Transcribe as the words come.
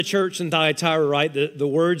The church in Thyatira write the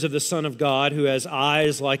words of the Son of God, who has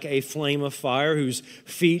eyes like a flame of fire, whose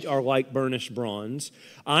feet are like burnished bronze.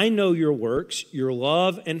 I know your works, your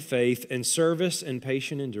love and faith and service and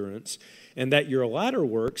patient endurance, and that your latter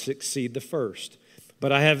works exceed the first.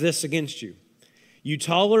 But I have this against you. You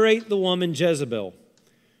tolerate the woman Jezebel,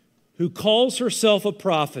 who calls herself a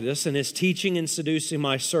prophetess and is teaching and seducing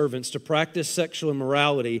my servants to practice sexual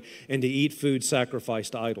immorality and to eat food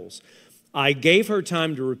sacrificed to idols. I gave her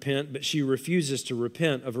time to repent, but she refuses to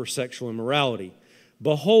repent of her sexual immorality.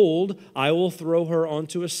 Behold, I will throw her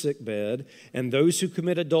onto a sickbed, and those who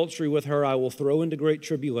commit adultery with her I will throw into great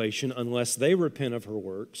tribulation unless they repent of her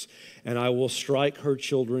works, and I will strike her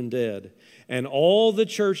children dead. And all the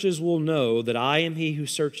churches will know that I am he who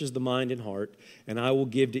searches the mind and heart, and I will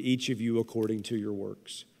give to each of you according to your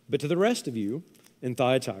works. But to the rest of you in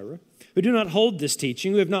Thyatira, who do not hold this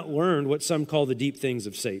teaching, who have not learned what some call the deep things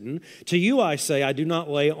of Satan, to you I say, I do not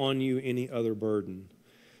lay on you any other burden.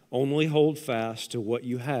 Only hold fast to what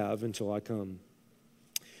you have until I come.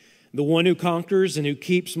 The one who conquers and who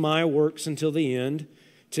keeps my works until the end,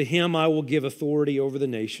 to him I will give authority over the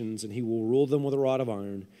nations, and he will rule them with a rod of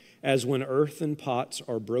iron, as when earthen pots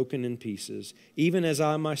are broken in pieces, even as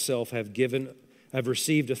I myself have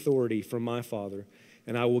received authority from my Father,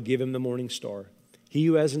 and I will give him the morning star. He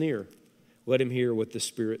who has an ear, let him hear what the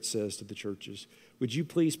Spirit says to the churches. Would you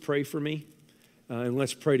please pray for me? And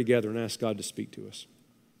let's pray together and ask God to speak to us.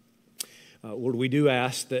 Lord, we do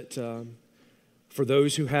ask that for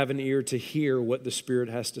those who have an ear to hear what the Spirit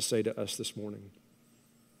has to say to us this morning.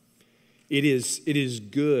 It is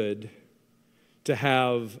good to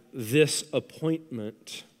have this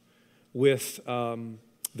appointment with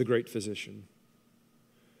the great physician.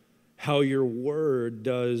 How your word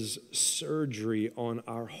does surgery on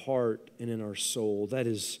our heart and in our soul. That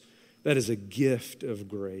is a gift of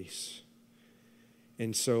grace.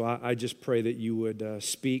 And so I just pray that you would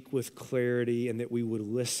speak with clarity and that we would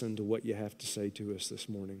listen to what you have to say to us this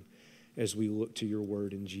morning as we look to your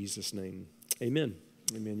word in Jesus' name. Amen.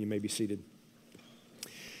 Amen. You may be seated.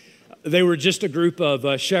 They were just a group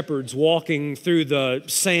of shepherds walking through the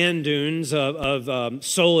sand dunes of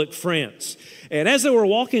Souillac, France. And as they were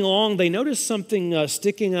walking along, they noticed something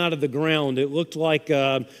sticking out of the ground. It looked like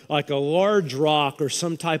a large rock or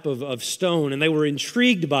some type of stone, and they were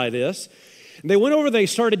intrigued by this. They went over, they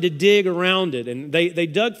started to dig around it, and they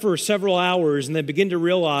dug for several hours, and they began to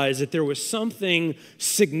realize that there was something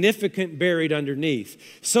significant buried underneath,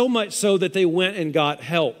 so much so that they went and got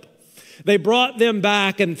help. They brought them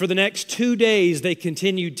back, and for the next 2 days, they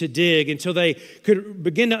continued to dig until they could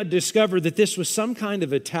begin to discover that this was some kind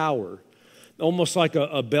of a tower, almost like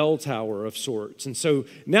a bell tower of sorts. And so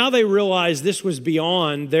now they realized this was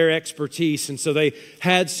beyond their expertise, and so they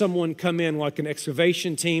had someone come in, like an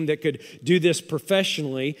excavation team that could do this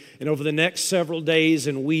professionally. And over the next several days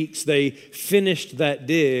and weeks, they finished that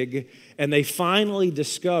dig, and they finally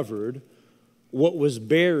discovered what was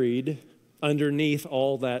buried underneath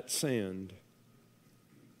all that sand.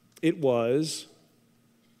 It was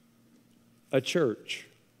a church.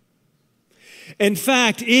 In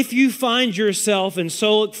fact, if you find yourself in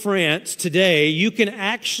Souillac, France today, you can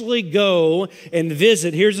actually go and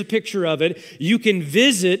visit. Here's a picture of it. You can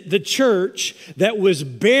visit the church that was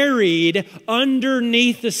buried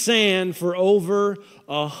underneath the sand for over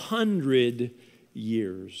 100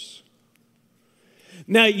 years.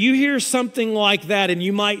 Now, you hear something like that and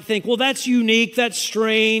you might think, well, that's unique, that's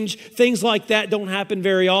strange. Things like that don't happen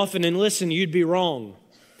very often. And listen, you'd be wrong.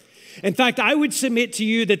 In fact, I would submit to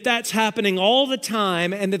you that that's happening all the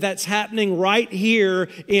time and that that's happening right here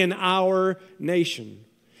in our nation.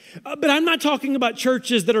 But I'm not talking about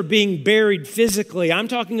churches that are being buried physically. I'm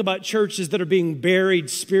talking about churches that are being buried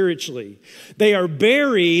spiritually. They are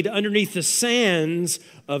buried underneath the sands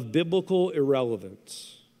of biblical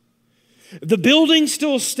irrelevance. The building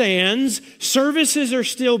still stands, services are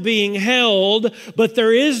still being held, but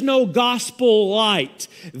there is no gospel light.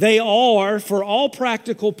 They are, for all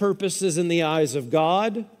practical purposes in the eyes of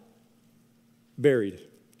God, buried.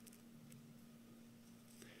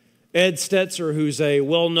 Ed Stetzer, who's a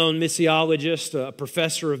well-known missiologist, a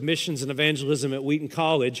professor of missions and evangelism at Wheaton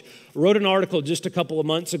College, wrote an article just a couple of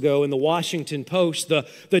months ago in the Washington Post.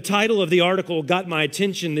 The title of the article got my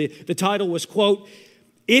attention. The title was, quote,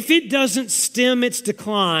 "If it doesn't stem its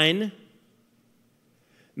decline,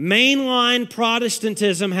 mainline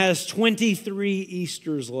Protestantism has 23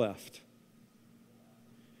 Easters left."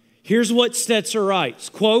 Here's what Stetzer writes,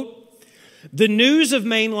 quote, "The news of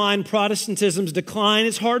mainline Protestantism's decline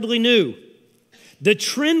is hardly new. The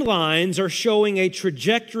trend lines are showing a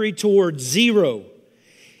trajectory toward zero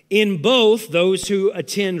in both those who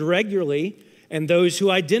attend regularly and those who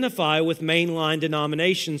identify with mainline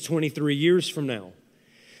denominations 23 years from now.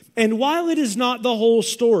 And while it is not the whole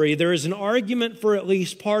story, there is an argument for at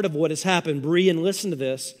least part of what has happened. Berean, listen to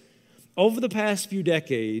this. Over the past few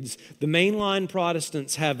decades, the mainline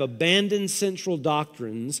Protestants have abandoned central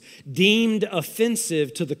doctrines deemed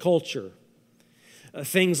offensive to the culture.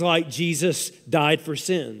 Things like Jesus died for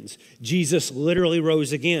sins. Jesus literally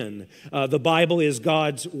rose again. The Bible is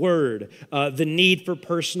God's word. The need for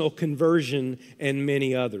personal conversion, and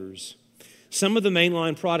many others. Some of the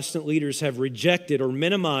mainline Protestant leaders have rejected or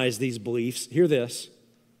minimized these beliefs, hear this,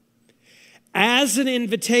 as an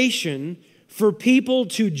invitation for people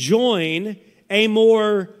to join a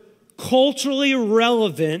more culturally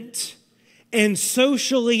relevant and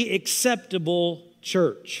socially acceptable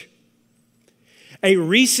church. A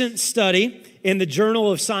recent study in the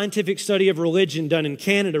Journal of Scientific Study of Religion done in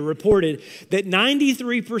Canada reported that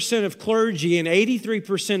 93% of clergy and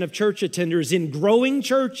 83% of church attenders in growing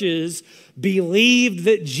churches believed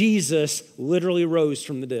that Jesus literally rose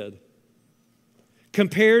from the dead,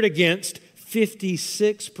 compared against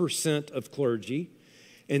 56% of clergy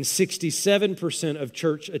and 67% of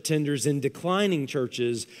church attenders in declining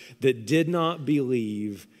churches that did not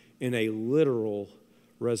believe in a literal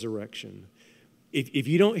resurrection. If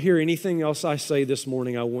you don't hear anything else I say this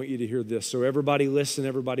morning, I want you to hear this. So everybody listen,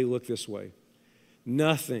 everybody look this way.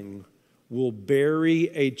 Nothing will bury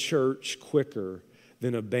a church quicker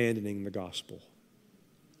than abandoning the gospel.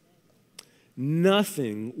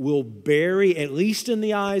 Nothing will bury, at least in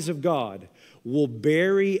the eyes of God, will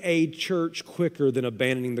bury a church quicker than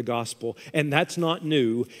abandoning the gospel. And that's not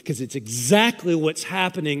new, because it's exactly what's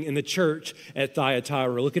happening in the church at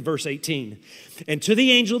Thyatira. Look at verse 18. And to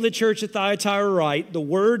the angel of the church at Thyatira write, the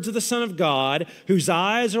words of the Son of God, whose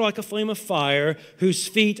eyes are like a flame of fire, whose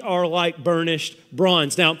feet are like burnished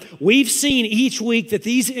bronze. Now, we've seen each week that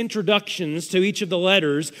these introductions to each of the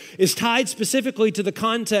letters is tied specifically to the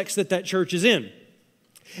context that church is in.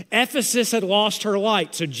 Ephesus had lost her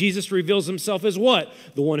light, so Jesus reveals himself as what?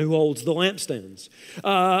 The one who holds the lampstands.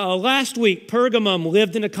 Last week, Pergamum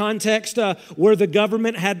lived in a context where the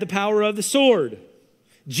government had the power of the sword.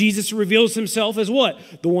 Jesus reveals himself as what?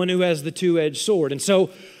 The one who has the two-edged sword. And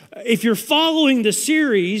so, if you're following the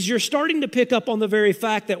series, you're starting to pick up on the very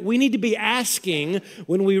fact that we need to be asking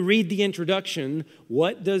when we read the introduction,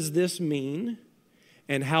 what does this mean?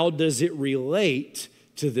 And how does it relate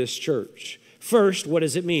to this church? First, what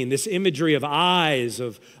does it mean? This imagery of eyes,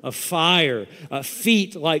 of fire,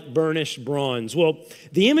 feet like burnished bronze. Well,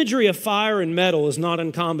 the imagery of fire and metal is not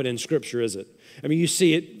uncommon in Scripture, is it? I mean, you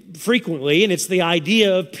see it frequently, and it's the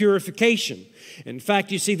idea of purification. In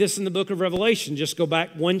fact, you see this in the book of Revelation. Just go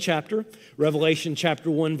back one chapter. Revelation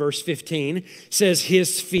chapter 1, verse 15 says,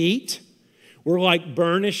 his feet were like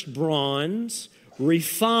burnished bronze,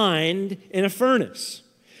 refined in a furnace.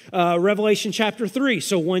 Revelation chapter 3,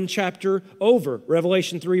 so one chapter over.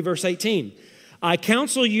 Revelation 3, verse 18. I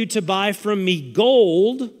counsel you to buy from me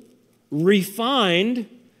gold refined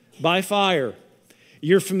by fire.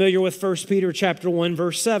 You're familiar with 1 Peter chapter 1,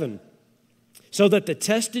 verse 7. So that the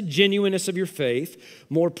tested genuineness of your faith,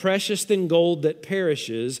 more precious than gold that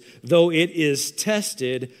perishes, though it is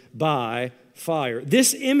tested by fire.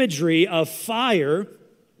 This imagery of fire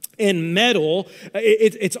and metal,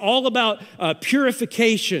 it's all about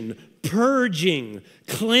purification, purging,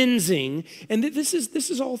 cleansing. And this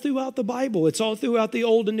is all throughout the Bible. It's all throughout the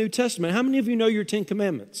Old and New Testament. How many of you know your 10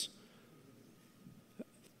 Commandments?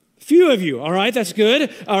 Few of you, all right, that's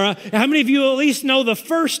good. All right, how many of you at least know the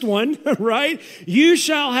first one, right? You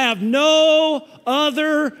shall have no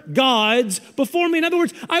other gods before me. In other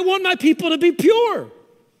words, I want my people to be pure.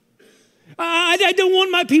 I don't want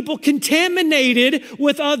my people contaminated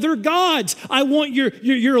with other gods. I want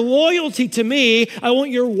your loyalty to me. I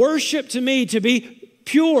want your worship to me to be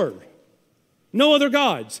pure. No other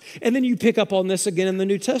gods. And then you pick up on this again in the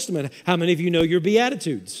New Testament. How many of you know your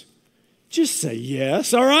Beatitudes? Just say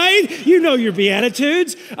yes, all right? You know your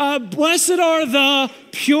Beatitudes. Blessed are the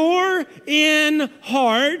pure in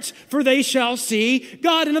heart, for they shall see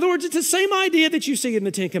God. In other words, it's the same idea that you see in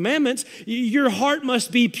the 10 Commandments. Your heart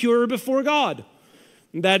must be pure before God.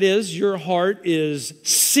 That is, your heart is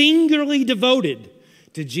singularly devoted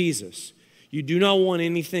to Jesus. You do not want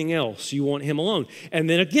anything else. You want him alone. And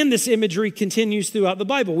then again, this imagery continues throughout the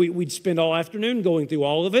Bible. We'd spend all afternoon going through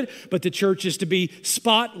all of it, but the church is to be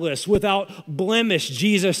spotless, without blemish.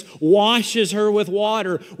 Jesus washes her with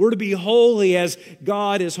water. We're to be holy as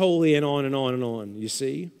God is holy, and on and on and on, you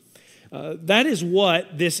see? That is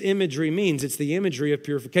what this imagery means. It's the imagery of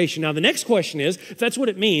purification. Now, the next question is, if that's what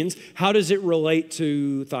it means, how does it relate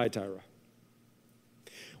to Thyatira?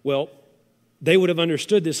 Well, they would have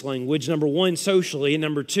understood this language, number one, socially, and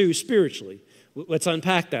number two, spiritually. Let's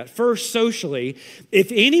unpack that. First, socially,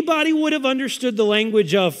 if anybody would have understood the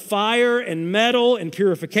language of fire and metal and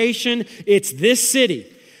purification, it's this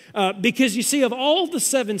city. Because you see, of all the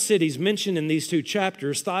 7 cities mentioned in these 2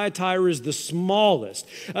 chapters, Thyatira is the smallest.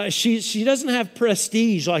 She doesn't have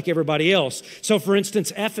prestige like everybody else. So for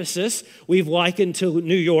instance, Ephesus, we've likened to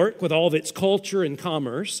New York with all of its culture and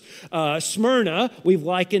commerce. Smyrna, we've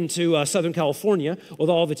likened to Southern California with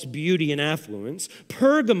all of its beauty and affluence.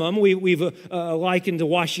 Pergamum, we've likened to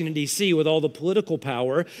Washington, D.C. with all the political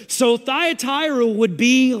power. So Thyatira would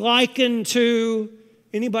be likened to,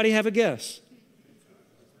 anybody have a guess?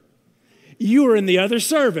 You were in the other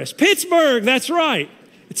service. Pittsburgh, that's right.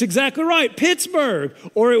 It's exactly right. Pittsburgh.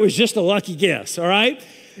 Or it was just a lucky guess, all right?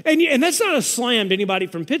 And that's not a slam to anybody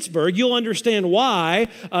from Pittsburgh. You'll understand why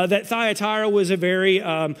that Thyatira was a very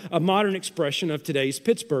a modern expression of today's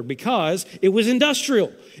Pittsburgh, because it was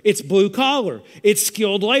industrial. It's blue collar. It's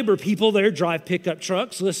skilled labor. People there drive pickup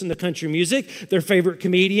trucks, listen to country music. Their favorite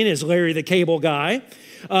comedian is Larry the Cable Guy.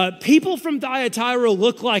 People from Thyatira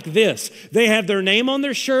look like this. They have their name on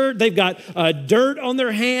their shirt. They've got dirt on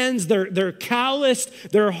their hands. They're calloused.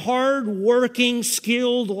 They're hard-working,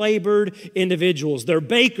 skilled, labored individuals. They're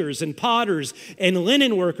bakers and potters and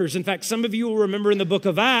linen workers. In fact, some of you will remember in the book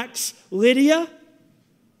of Acts, Lydia,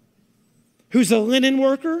 who's a linen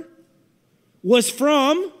worker, was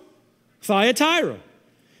from Thyatira.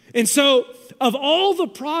 And so, of all the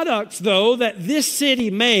products, though, that this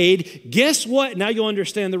city made, guess what? Now you'll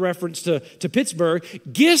understand the reference to Pittsburgh.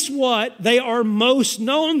 Guess what they are most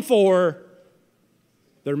known for?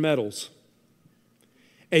 Their metals.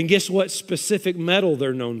 And guess what specific metal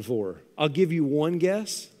they're known for? I'll give you one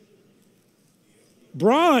guess.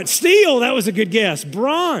 Bronze. Steel, that was a good guess.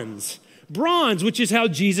 Bronze, which is how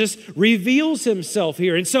Jesus reveals himself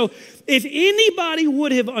here. And so if anybody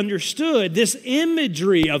would have understood this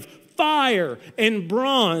imagery of fire and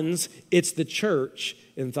bronze, it's the church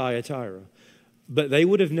in Thyatira. But they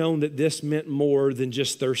would have known that this meant more than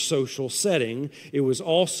just their social setting. It was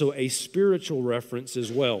also a spiritual reference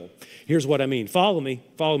as well. Here's what I mean. Follow me.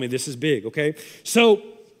 This is big, okay? So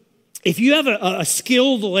if you have a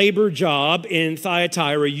skilled labor job in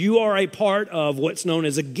Thyatira, you are a part of what's known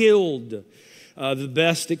as a guild. The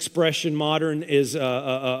best expression modern is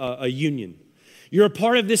a union. You're a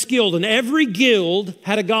part of this guild, and every guild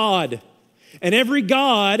had a god, and every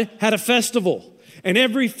god had a festival. And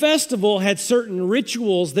every festival had certain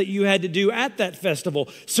rituals that you had to do at that festival,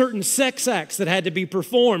 certain sex acts that had to be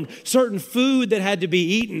performed, certain food that had to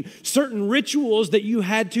be eaten, certain rituals that you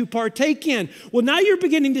had to partake in. Well, now you're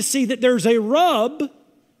beginning to see that there's a rub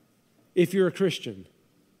if you're a Christian.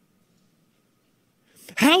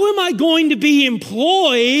 How am I going to be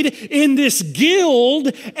employed in this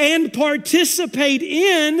guild and participate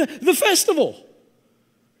in the festival?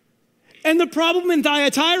 And the problem in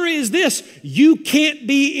Thyatira is this: you can't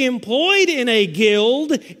be employed in a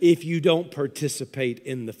guild if you don't participate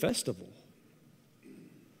in the festival.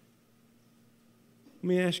 Let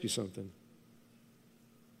me ask you something.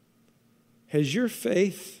 Has your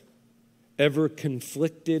faith ever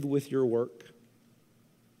conflicted with your work?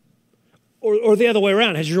 Or the other way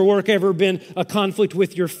around, has your work ever been a conflict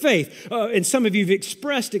with your faith? And some of you have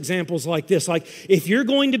expressed examples like this. Like, if you're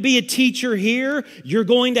going to be a teacher here, you're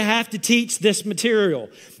going to have to teach this material.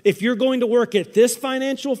 If you're going to work at this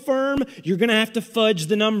financial firm, you're going to have to fudge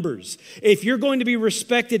the numbers. If you're going to be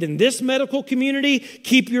respected in this medical community,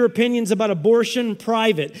 keep your opinions about abortion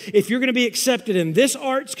private. If you're going to be accepted in this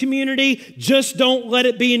arts community, just don't let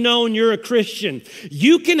it be known you're a Christian.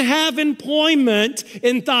 You can have employment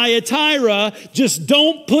in Thyatira, just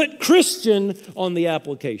don't put Christian on the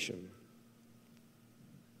application.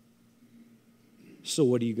 So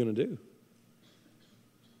what are you going to do?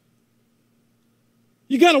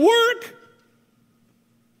 You got to work.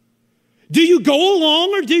 Do you go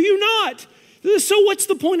along or do you not? So what's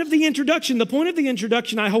the point of the introduction? The point of the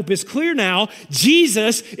introduction, I hope, is clear now.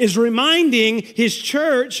 Jesus is reminding his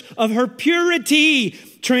church of her purity.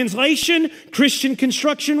 Translation: Christian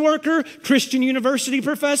construction worker, Christian university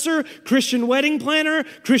professor, Christian wedding planner,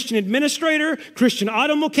 Christian administrator, Christian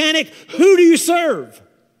auto mechanic. Who do you serve?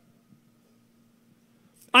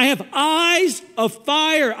 I have eyes of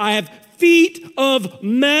fire. I have feet of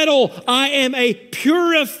metal. I am a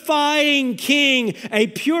purifying king, a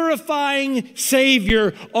purifying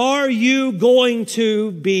Savior. Are you going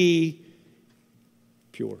to be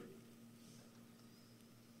pure?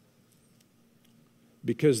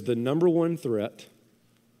 Because the number one threat,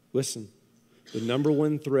 listen, the number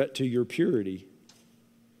one threat to your purity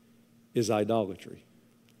is idolatry.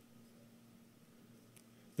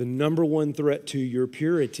 The number one threat to your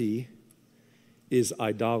purity is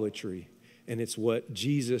idolatry. And it's what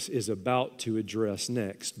Jesus is about to address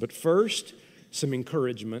next. But first, some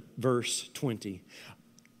encouragement. Verse 20.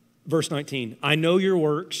 Verse 19, I know your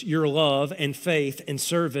works, your love and faith and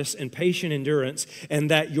service and patient endurance,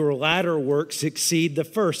 and that your latter works exceed the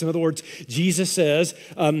first. In other words, Jesus says,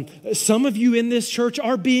 some of you in this church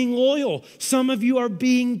are being loyal. Some of you are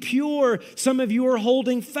being pure. Some of you are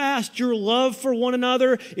holding fast. Your love for one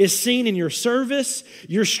another is seen in your service.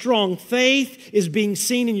 Your strong faith is being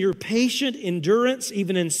seen in your patient endurance,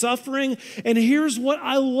 even in suffering. And here's what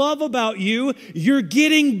I love about you. You're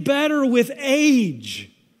getting better with age.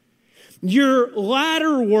 Your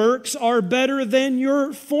latter works are better than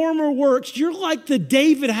your former works. You're like the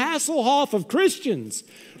David Hasselhoff of Christians,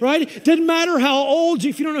 right? It doesn't matter how old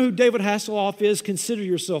you, if you don't know who David Hasselhoff is, consider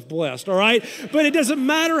yourself blessed, all right? But it doesn't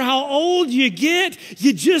matter how old you get,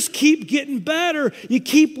 you just keep getting better. You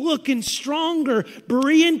keep looking stronger.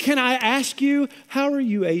 Berean, can I ask you, how are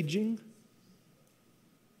you aging?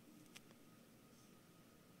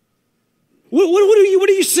 What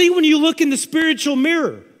do you see when you look in the spiritual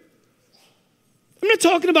mirror? I'm not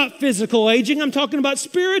talking about physical aging. I'm talking about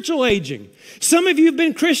spiritual aging. Some of you have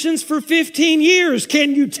been Christians for 15 years.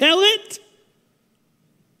 Can you tell it?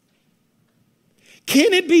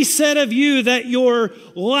 Can it be said of you that your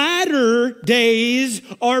latter days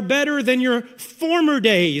are better than your former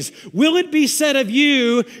days? Will it be said of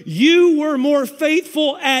you, you were more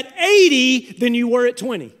faithful at 80 than you were at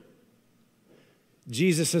 20?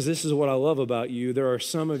 Jesus says, this is what I love about you. There are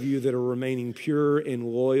some of you that are remaining pure and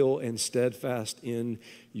loyal and steadfast in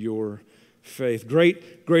your faith. Great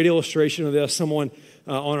illustration of this. Someone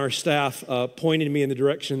on our staff pointed me in the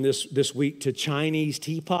direction this week to Chinese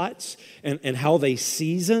teapots and how they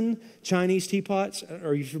season Chinese teapots.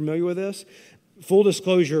 Are you familiar with this? Full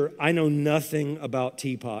disclosure, I know nothing about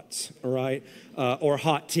teapots, all right, or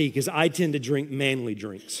hot tea, because I tend to drink manly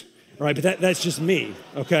drinks, all right? But that's just me,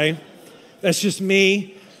 okay? That's just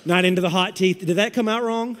me, not into the hot tea. Did that come out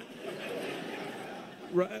wrong?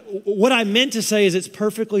 What I meant to say is it's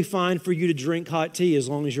perfectly fine for you to drink hot tea as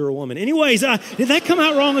long as you're a woman. Anyways, did that come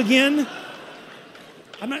out wrong again?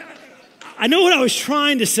 I know what I was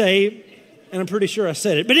trying to say, and I'm pretty sure I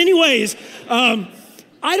said it. But anyways,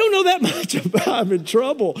 I don't know that much about, I'm in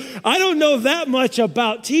trouble. I don't know that much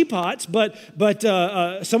about teapots, but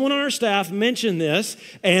someone on our staff mentioned this,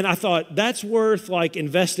 and I thought that's worth like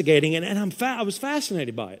investigating, and I was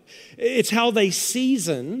fascinated by it. It's how they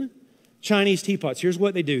season Chinese teapots. Here's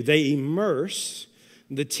what they do. They immerse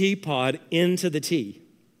the teapot into the tea.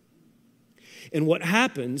 And what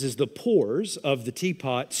happens is the pores of the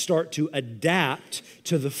teapot start to adapt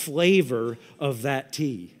to the flavor of that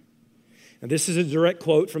tea. And this is a direct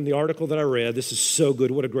quote from the article that I read. This is so good.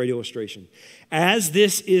 What a great illustration. As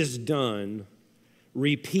this is done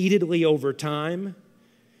repeatedly over time,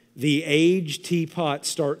 the aged teapot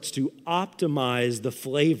starts to optimize the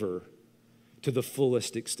flavor to the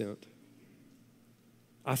fullest extent.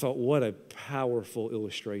 I thought, what a powerful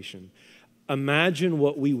illustration. Imagine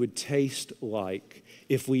what we would taste like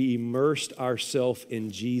if we immersed ourselves in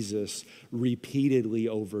Jesus repeatedly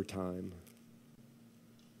over time.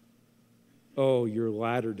 Oh, your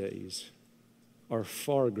latter days are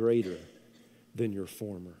far greater than your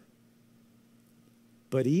former.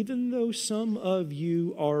 But even though some of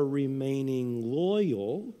you are remaining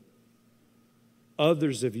loyal,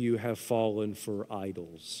 others of you have fallen for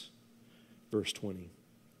idols. Verse 20.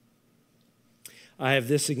 I have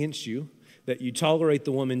this against you, that you tolerate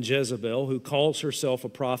the woman Jezebel, who calls herself a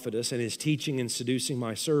prophetess and is teaching and seducing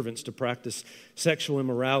my servants to practice sexual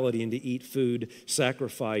immorality and to eat food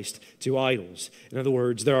sacrificed to idols. In other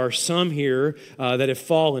words, there are some here that have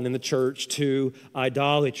fallen in the church to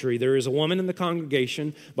idolatry. There is a woman in the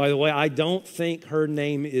congregation. By the way, I don't think her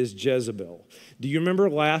name is Jezebel. Do you remember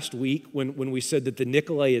last week when we said that the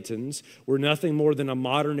Nicolaitans were nothing more than a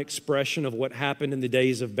modern expression of what happened in the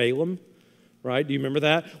days of Balaam? Right? Do you remember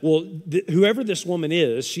that? Well, whoever this woman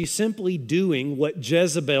is, she's simply doing what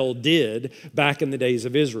Jezebel did back in the days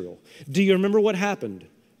of Israel. Do you remember what happened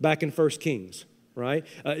back in 1 Kings? Right?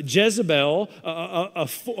 Jezebel,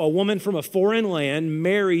 a woman from a foreign land,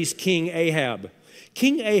 marries King Ahab.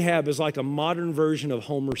 King Ahab is like a modern version of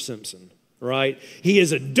Homer Simpson. Right? He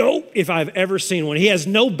is a dope if I've ever seen one. He has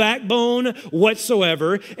no backbone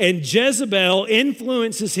whatsoever, and Jezebel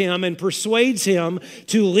influences him and persuades him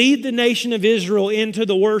to lead the nation of Israel into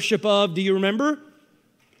the worship of, do you remember?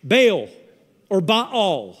 Baal or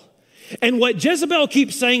Baal. And what Jezebel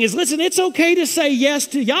keeps saying is, listen, it's okay to say yes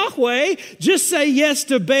to Yahweh, just say yes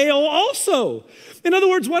to Baal also. In other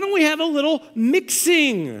words, why don't we have a little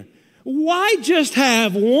mixing? Why just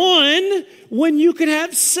have one when you could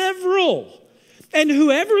have several? And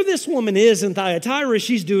whoever this woman is in Thyatira,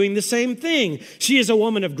 she's doing the same thing. She is a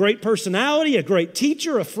woman of great personality, a great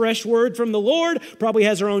teacher, a fresh word from the Lord, probably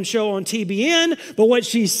has her own show on TBN. But what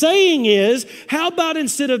she's saying is, how about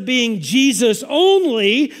instead of being Jesus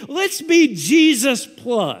only, let's be Jesus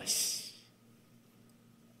plus?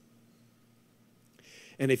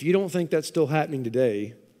 And if you don't think that's still happening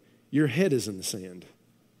today, your head is in the sand.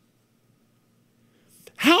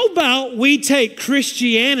 How about we take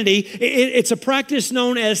Christianity, it's a practice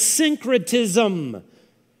known as syncretism.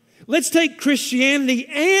 Let's take Christianity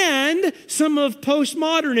and some of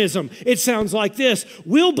postmodernism. It sounds like this.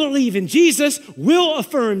 We'll believe in Jesus, we'll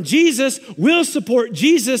affirm Jesus, we'll support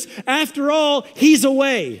Jesus. After all, he's a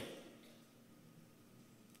way.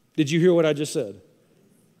 Did you hear what I just said?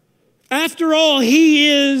 After all, he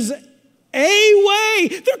is a way.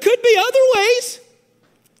 There could be other ways.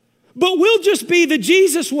 But we'll just be the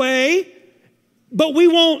Jesus way, but we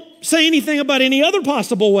won't say anything about any other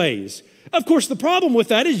possible ways. Of course, the problem with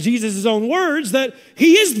that is Jesus' own words that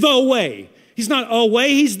he is the way. He's not a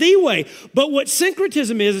way, he's the way. But what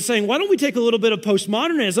syncretism is saying, why don't we take a little bit of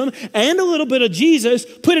postmodernism and a little bit of Jesus,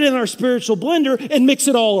 put it in our spiritual blender, and mix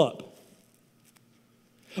it all up?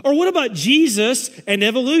 Or what about Jesus and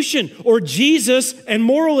evolution, or Jesus and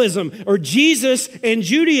moralism, or Jesus and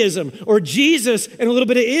Judaism, or Jesus and a little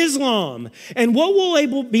bit of Islam? And what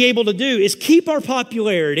we'll be able to do is keep our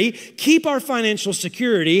popularity, keep our financial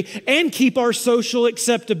security, and keep our social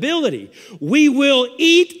acceptability. We will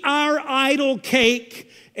eat our idol cake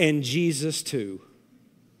and Jesus too.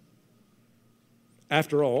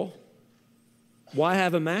 After all, why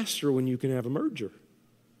have a master when you can have a merger?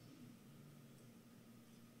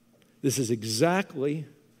 This is exactly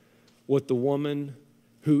what the woman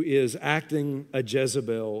who is acting a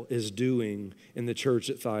Jezebel is doing in the church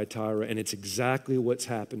at Thyatira, and it's exactly what's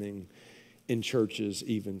happening in churches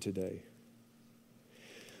even today.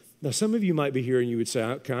 Now, some of you might be here and you would say,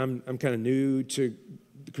 I'm kind of new to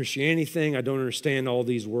the Christianity thing. I don't understand all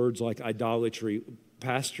these words like idolatry.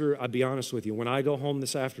 Pastor, I'll be honest with you. When I go home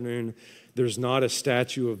this afternoon, there's not a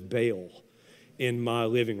statue of Baal in my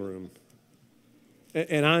living room.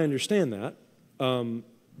 And I understand that,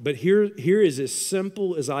 but here is as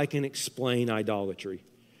simple as I can explain idolatry,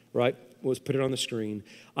 right? Let's put it on the screen.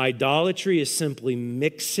 Idolatry is simply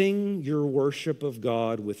mixing your worship of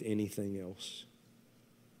God with anything else.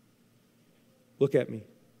 Look at me.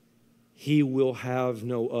 He will have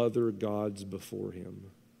no other gods before him.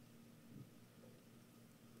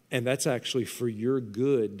 And that's actually for your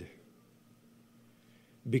good.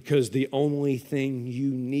 Because the only thing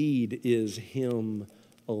you need is him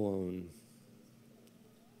alone.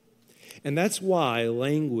 And that's why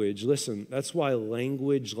language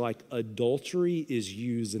like adultery is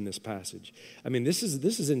used in this passage. I mean, this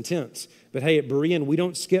is intense. But hey, at Berean, we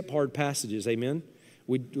don't skip hard passages, amen?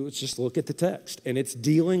 Let's just look at the text. And it's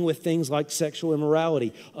dealing with things like sexual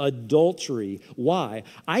immorality, adultery. Why?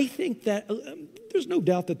 I think that there's no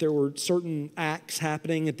doubt that there were certain acts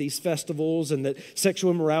happening at these festivals and that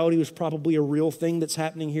sexual immorality was probably a real thing that's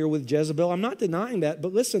happening here with Jezebel. I'm not denying that.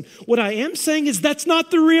 But listen, what I am saying is that's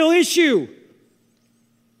not the real issue.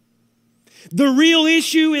 The real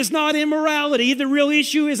issue is not immorality. The real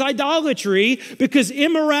issue is idolatry, because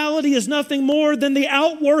immorality is nothing more than the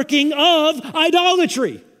outworking of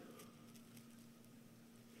idolatry.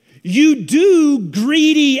 You do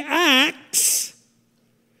greedy acts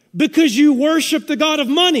because you worship the God of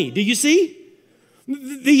money. Do you see?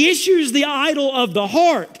 The issue is the idol of the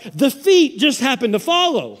heart. The feet just happen to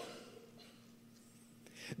follow.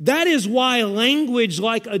 That is why language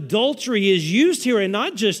like adultery is used here, and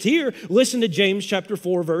not just here. Listen to James chapter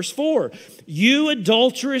 4, verse 4. You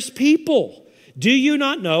adulterous people, do you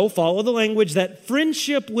not know, follow the language, that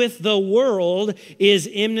friendship with the world is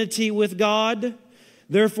enmity with God?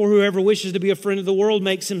 Therefore, whoever wishes to be a friend of the world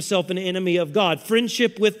makes himself an enemy of God.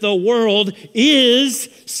 Friendship with the world is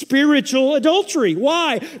spiritual adultery.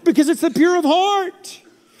 Why? Because it's the pure of heart.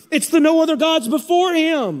 It's the no other gods before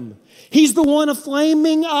him. He's the one of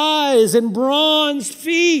flaming eyes and bronzed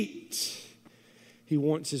feet. He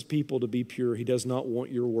wants his people to be pure. He does not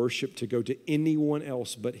want your worship to go to anyone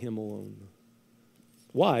else but him alone.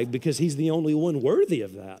 Why? Because he's the only one worthy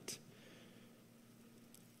of that.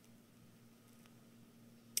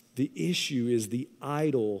 The issue is the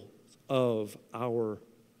idol of our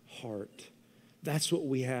heart. That's what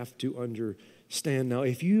we have to understand. Now,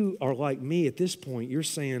 if you are like me at this point, you're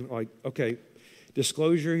saying like, okay,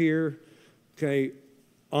 disclosure here, okay,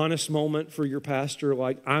 honest moment for your pastor,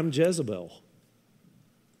 like I'm Jezebel.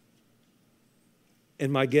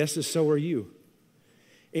 And my guess is so are you.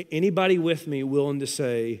 Anybody with me willing to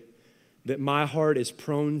say that my heart is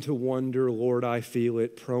prone to wonder, Lord, I feel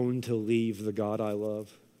it, prone to leave the God I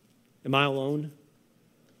love? Am I alone?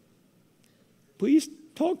 Please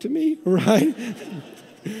talk to me, right?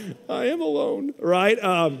 I am alone, right?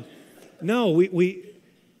 No,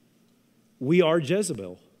 we are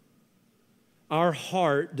Jezebel. Our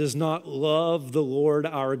heart does not love the Lord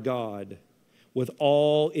our God with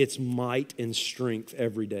all its might and strength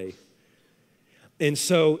every day. And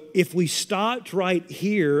so if we stopped right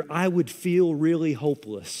here, I would feel really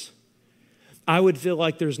hopeless. I would feel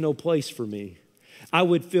like there's no place for me. I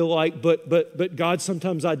would feel like, but God,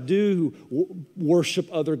 sometimes I do worship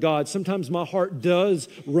other gods. Sometimes my heart does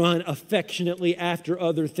run affectionately after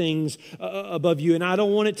other things above you. And I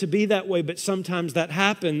don't want it to be that way, but sometimes that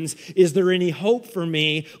happens. Is there any hope for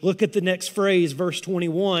me? Look at the next phrase, verse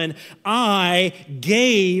 21. I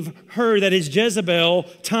gave her, that is Jezebel,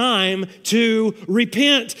 time to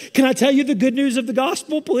repent. Can I tell you the good news of the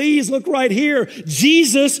gospel? Please look right here.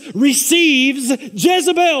 Jesus receives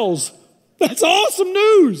Jezebels. That's awesome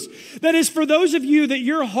news. That is for those of you that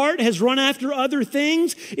your heart has run after other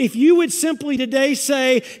things. If you would simply today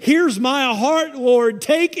say, here's my heart, Lord,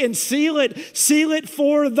 take and seal it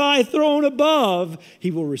for thy throne above, he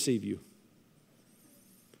will receive you.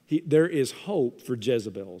 There is hope for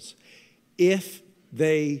Jezebels if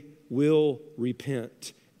they will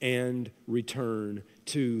repent and return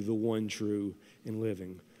to the one true and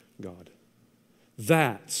living God.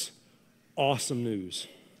 That's awesome news.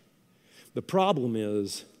 The problem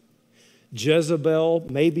is, Jezebel,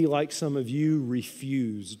 maybe like some of you,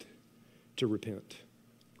 refused to repent.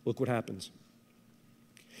 Look what happens.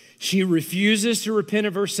 She refuses to repent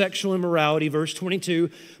of her sexual immorality. Verse 22,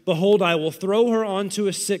 behold, I will throw her onto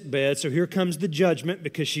a sickbed. So here comes the judgment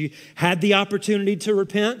because she had the opportunity to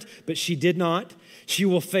repent, but she did not. She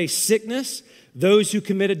will face sickness. Those who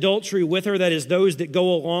commit adultery with her, that is, those that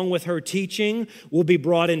go along with her teaching, will be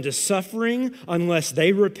brought into suffering unless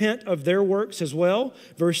they repent of their works as well.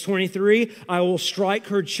 Verse 23, I will strike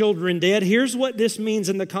her children dead. Here's what this means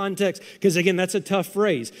in the context, because again, that's a tough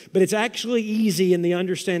phrase, but it's actually easy in the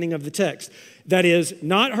understanding of the text. That is,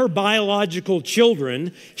 not her biological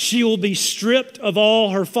children. She will be stripped of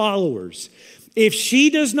all her followers. If she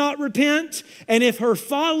does not repent, and if her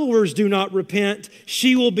followers do not repent,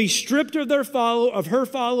 she will be stripped of her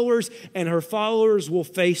followers, and her followers will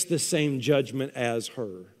face the same judgment as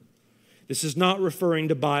her. This is not referring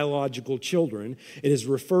to biological children. It is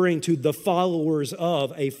referring to the followers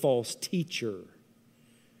of a false teacher.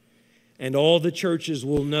 And all the churches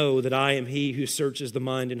will know that I am he who searches the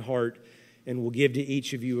mind and heart and will give to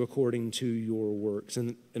each of you according to your works.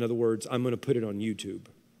 In other words, I'm going to put it on YouTube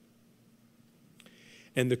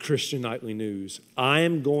and the Christian Nightly News. I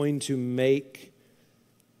am going to make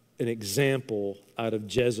an example out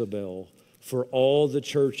of Jezebel for all the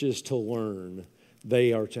churches to learn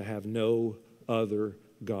they are to have no other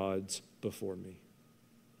gods before me.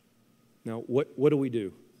 Now, what do we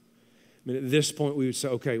do? I mean, at this point, we would say,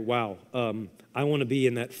 okay, wow, I want to be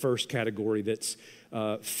in that first category that's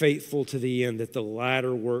faithful to the end, that the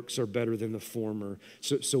latter works are better than the former.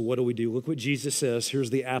 So what do we do? Look what Jesus says. Here's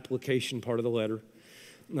the application part of the letter.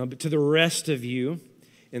 But to the rest of you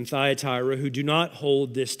in Thyatira who do not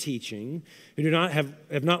hold this teaching, who do not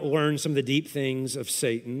have not learned some of the deep things of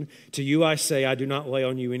Satan, to you I say, I do not lay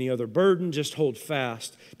on you any other burden, just hold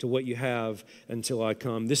fast to what you have until I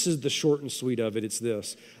come. This is the short and sweet of it. It's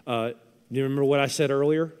this. Do you remember what I said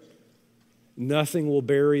earlier? Nothing will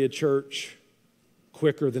bury a church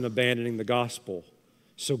quicker than abandoning the gospel.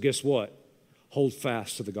 So guess what? Hold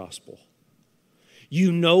fast to the gospel.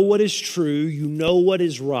 You know what is true. You know what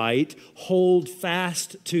is right. Hold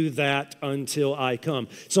fast to that until I come.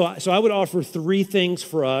 So I would offer three things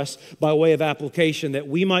for us by way of application that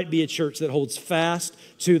we might be a church that holds fast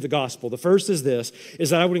to the gospel. The first is this,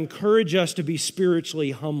 is that I would encourage us to be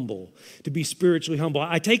spiritually humble,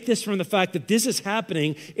 I take this from the fact that this is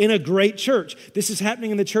happening in a great church. This is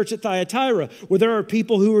happening in the church at Thyatira, where there are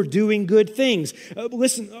people who are doing good things.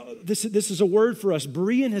 Listen, this is a word for us.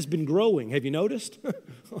 Berean has been growing. Have you noticed?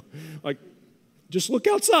 Just look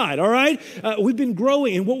outside, all right? We've been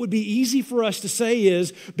growing, and what would be easy for us to say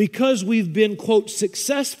is, because we've been, quote,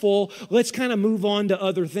 successful, let's kind of move on to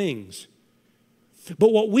other things.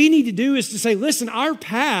 But what we need to do is to say, listen, our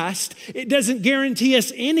past, it doesn't guarantee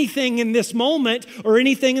us anything in this moment or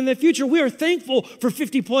anything in the future. We are thankful for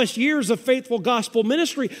 50 plus years of faithful gospel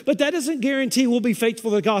ministry, but that doesn't guarantee we'll be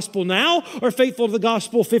faithful to the gospel now or faithful to the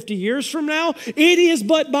gospel 50 years from now. It is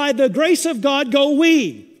but by the grace of God go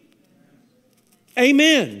we.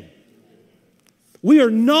 Amen. We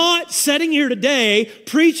are not sitting here today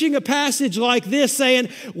preaching a passage like this saying,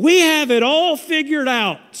 we have it all figured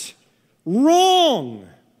out. Wrong.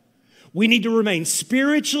 We need to remain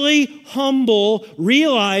spiritually humble,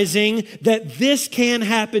 realizing that this can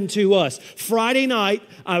happen to us. Friday night,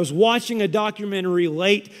 I was watching a documentary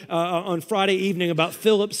late on Friday evening about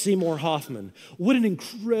Philip Seymour Hoffman. What an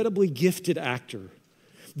incredibly gifted actor.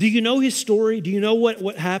 Do you know his story? Do you know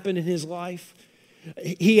what happened in his life?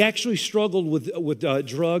 He actually struggled with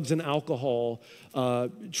drugs and alcohol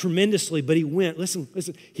tremendously, but he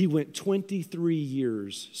went 23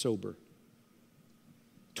 years sober.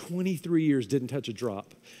 23 years, didn't touch a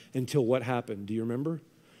drop until what happened? Do you remember?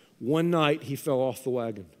 One night he fell off the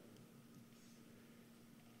wagon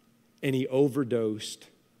and he overdosed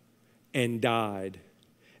and died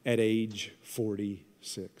at age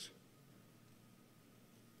 46.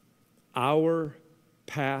 Our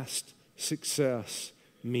past success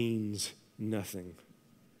means nothing.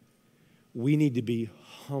 We need to be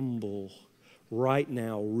humble right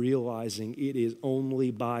now, realizing it is only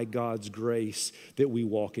by God's grace that we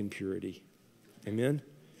walk in purity. Amen?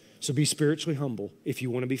 So be spiritually humble if you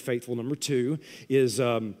want to be faithful. Number 2 is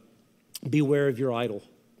beware of your idol.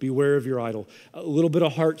 Beware of your idol. A little bit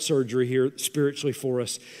of heart surgery here spiritually for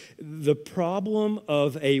us. The problem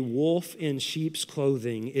of a wolf in sheep's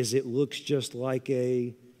clothing is it looks just like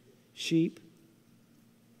a sheep.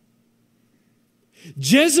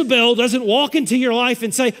 Jezebel doesn't walk into your life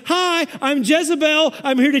and say, "Hi, I'm Jezebel.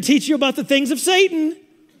 I'm here to teach you about the things of Satan."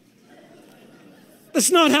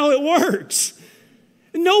 That's not how it works.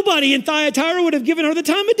 Nobody in Thyatira would have given her the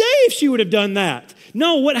time of day if she would have done that.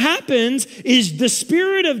 No, what happens is the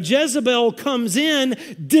spirit of Jezebel comes in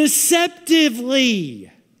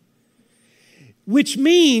deceptively, which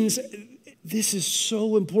means, this is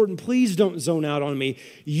so important. Please don't zone out on me.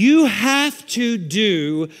 You have to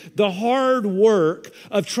do the hard work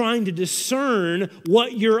of trying to discern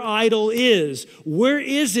what your idol is. Where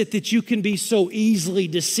is it that you can be so easily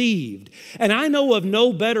deceived? And I know of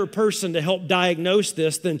no better person to help diagnose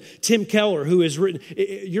this than Tim Keller, who has written,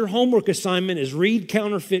 your homework assignment is read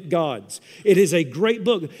Counterfeit Gods. It is a great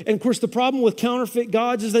book. And of course, the problem with counterfeit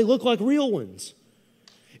gods is they look like real ones.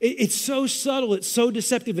 It's so subtle, it's so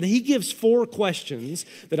deceptive. And he gives 4 questions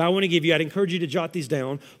that I want to give you. I'd encourage you to jot these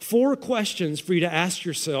down. 4 questions for you to ask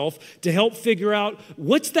yourself to help figure out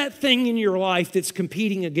what's that thing in your life that's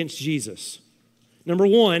competing against Jesus. Number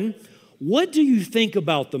 1, what do you think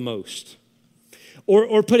about the most?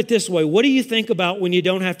 Or put it this way, what do you think about when you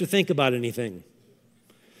don't have to think about anything?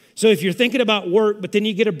 So if you're thinking about work, but then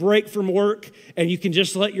you get a break from work and you can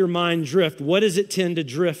just let your mind drift, what does it tend to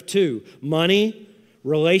drift to? Money?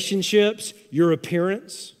 Relationships, your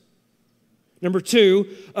appearance. Number 2,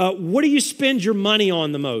 what do you spend your money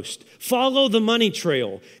on the most? Follow the money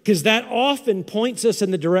trail, because that often points us in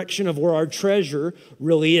the direction of where our treasure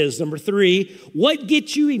really is. Number 3, what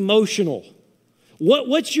gets you emotional?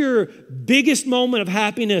 What's your biggest moment of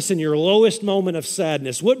happiness and your lowest moment of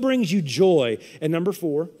sadness? What brings you joy? And number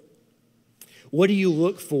 4, what do you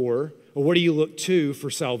look for, or what do you look to for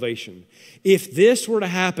salvation? If this were to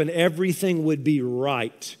happen, everything would be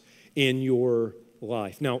right in your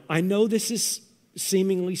life. Now, I know this is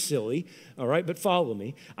seemingly silly, all right, but follow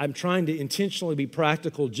me. I'm trying to intentionally be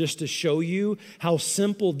practical just to show you how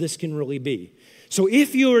simple this can really be. So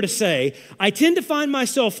if you were to say, I tend to find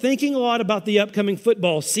myself thinking a lot about the upcoming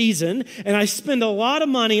football season, and I spend a lot of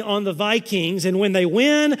money on the Vikings, and when they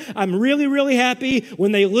win, I'm really, really happy.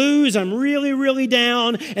 When they lose, I'm really, really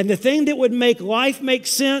down. And the thing that would make life make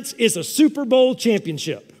sense is a Super Bowl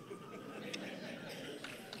championship.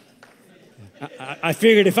 I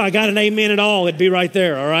figured if I got an amen at all, it'd be right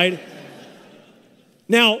there, all right?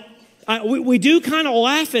 Now, we do kind of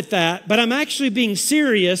laugh at that, but I'm actually being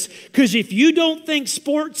serious, because if you don't think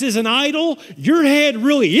sports is an idol, your head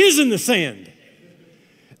really is in the sand.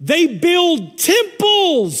 They build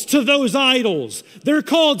temples to those idols. They're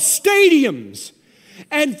called stadiums.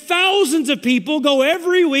 And thousands of people go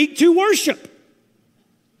every week to worship.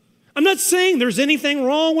 I'm not saying there's anything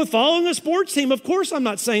wrong with following a sports team. Of course, I'm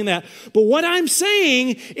not saying that. But what I'm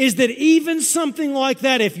saying is that even something like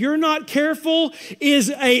that, if you're not careful, is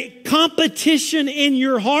a competition in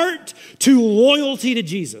your heart to loyalty to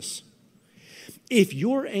Jesus. If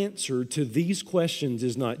your answer to these questions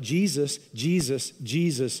is not Jesus, Jesus,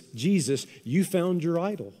 Jesus, Jesus, you found your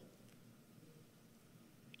idol.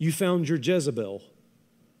 You found your Jezebel.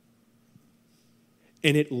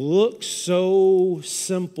 And it looks so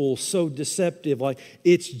simple, so deceptive, like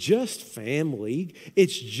it's just family,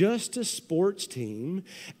 it's just a sports team,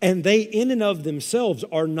 and they in and of themselves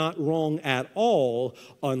are not wrong at all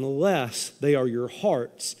unless they are your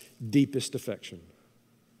heart's deepest affection.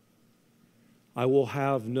 I will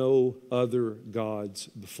have no other gods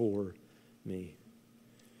before me.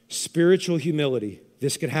 Spiritual humility.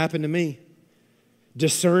 This could happen to me.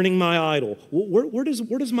 Discerning my idol. Where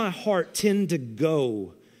does my heart tend to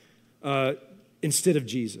go instead of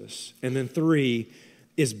Jesus? And then 3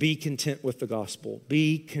 is be content with the gospel.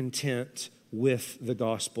 Be content with the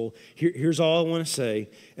gospel. Here's all I want to say,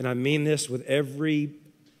 and I mean this with every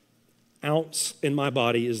ounce in my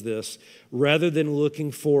body, is this. Rather than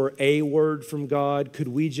looking for a word from God, could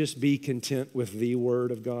we just be content with the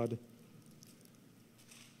word of God?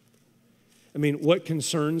 I mean, what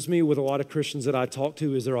concerns me with a lot of Christians that I talk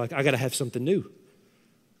to is they're like, I got to have something new.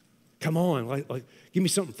 Come on, like, give me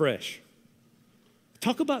something fresh.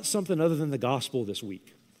 Talk about something other than the gospel this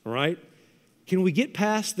week, all right? Can we get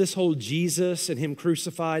past this whole Jesus and him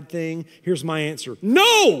crucified thing? Here's my answer.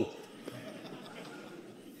 No!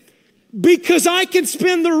 Because I can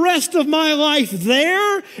spend the rest of my life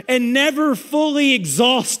there and never fully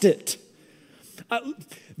exhaust it.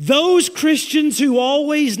 Those Christians who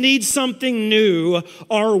always need something new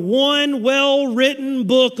are one well-written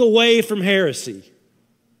book away from heresy.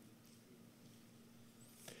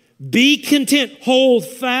 Be content. Hold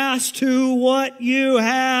fast to what you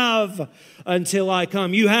have until I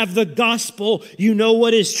come. You have the gospel. You know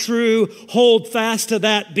what is true. Hold fast to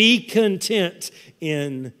that. Be content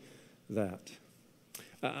in that.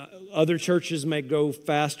 Other churches may go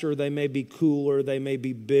faster. They may be cooler. They may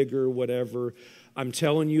be bigger, whatever. I'm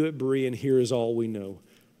telling you at Berean, here is all we know.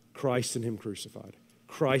 Christ and him crucified.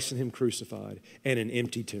 Christ and him crucified. And an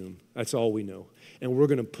empty tomb. That's all we know. And we're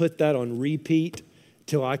going to put that on repeat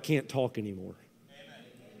till I can't talk anymore. Amen.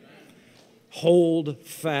 Hold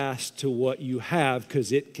fast to what you have,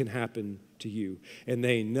 because it can happen to you. And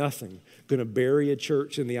there ain't nothing going to bury a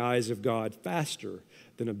church in the eyes of God faster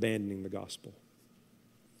than abandoning the gospel.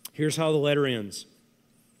 Here's how the letter ends.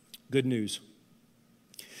 Good news.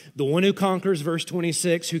 The one who conquers, verse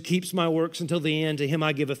 26, who keeps my works until the end, to him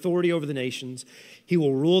I give authority over the nations. He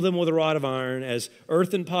will rule them with a rod of iron. As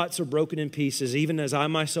earthen pots are broken in pieces, even as I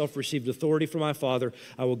myself received authority from my Father,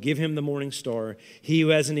 I will give him the morning star. He who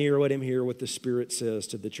has an ear, let him hear what the Spirit says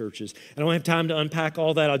to the churches. I don't have time to unpack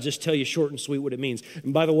all that. I'll just tell you short and sweet what it means.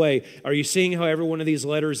 And by the way, are you seeing how every one of these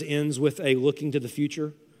letters ends with a looking to the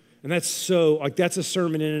future? And that's that's a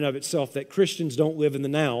sermon in and of itself, that Christians don't live in the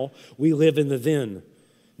now, we live in the then.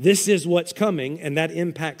 This is what's coming, and that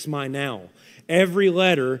impacts my now. Every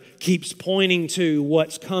letter keeps pointing to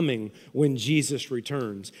what's coming when Jesus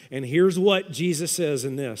returns. And here's what Jesus says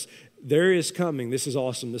in this. There is coming. This is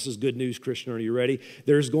awesome. This is good news, Christian. Are you ready?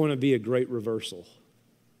 There's going to be a great reversal.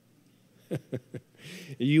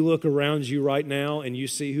 You look around you right now and you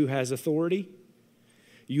see who has authority.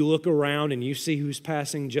 You look around and you see who's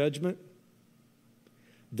passing judgment.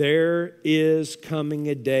 There is coming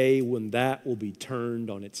a day when that will be turned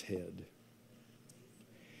on its head.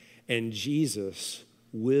 And Jesus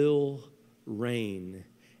will reign,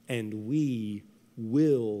 and we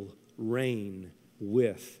will reign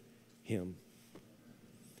with him.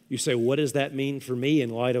 You say, what does that mean for me in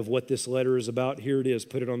light of what this letter is about? Here it is.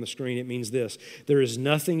 Put it on the screen. It means this. There is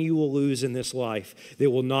nothing you will lose in this life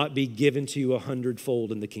that will not be given to you 100-fold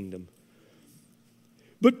in the kingdom.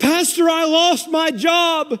 But Pastor, I lost my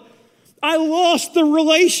job. I lost the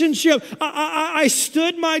relationship. I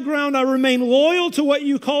stood my ground. I remained loyal to what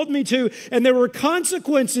you called me to. And there were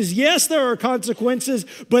consequences. Yes, there are consequences,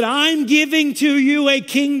 but I'm giving to you a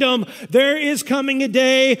kingdom. There is coming a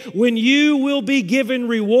day when you will be given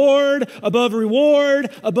reward above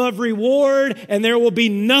reward above reward. And there will be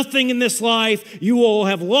nothing in this life you will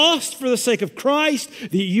have lost for the sake of Christ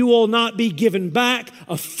that you will not be given back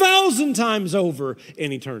 1,000 times over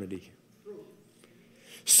in eternity.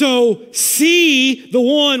 So see the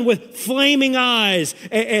one with flaming eyes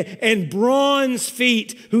and bronze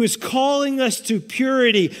feet who is calling us to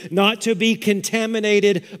purity, not to be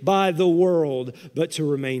contaminated by the world, but to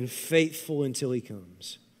remain faithful until he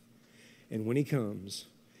comes. And when he comes,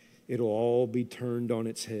 it'll all be turned on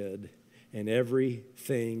its head and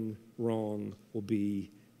everything wrong will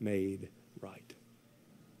be made right.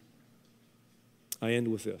 I end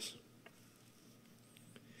with this.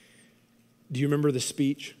 Do you remember the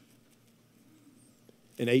speech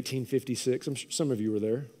in 1856? I'm sure some of you were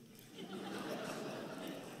there.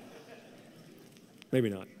 Maybe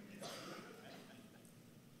not.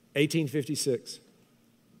 1856,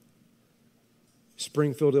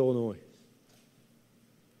 Springfield, Illinois.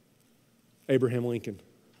 Abraham Lincoln.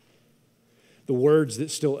 The words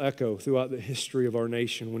that still echo throughout the history of our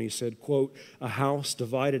nation when he said, quote, "A house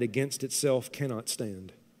divided against itself cannot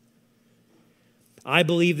stand. I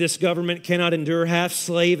believe this government cannot endure half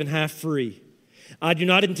slave and half free. I do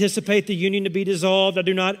not anticipate the union to be dissolved. I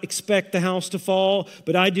do not expect the house to fall,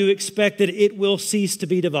 but I do expect that it will cease to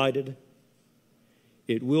be divided.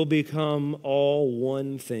 It will become all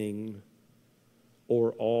one thing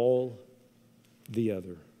or all the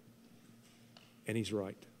other. And he's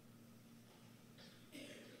right.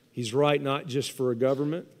 He's right not just for a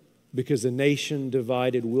government, because a nation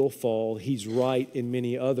divided will fall. He's right in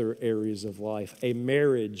many other areas of life. A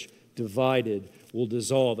marriage divided will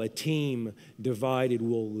dissolve. A team divided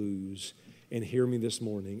will lose. And hear me this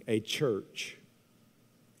morning, a church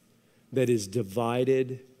that is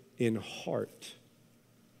divided in heart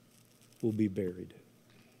will be buried.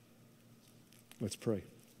 Let's pray.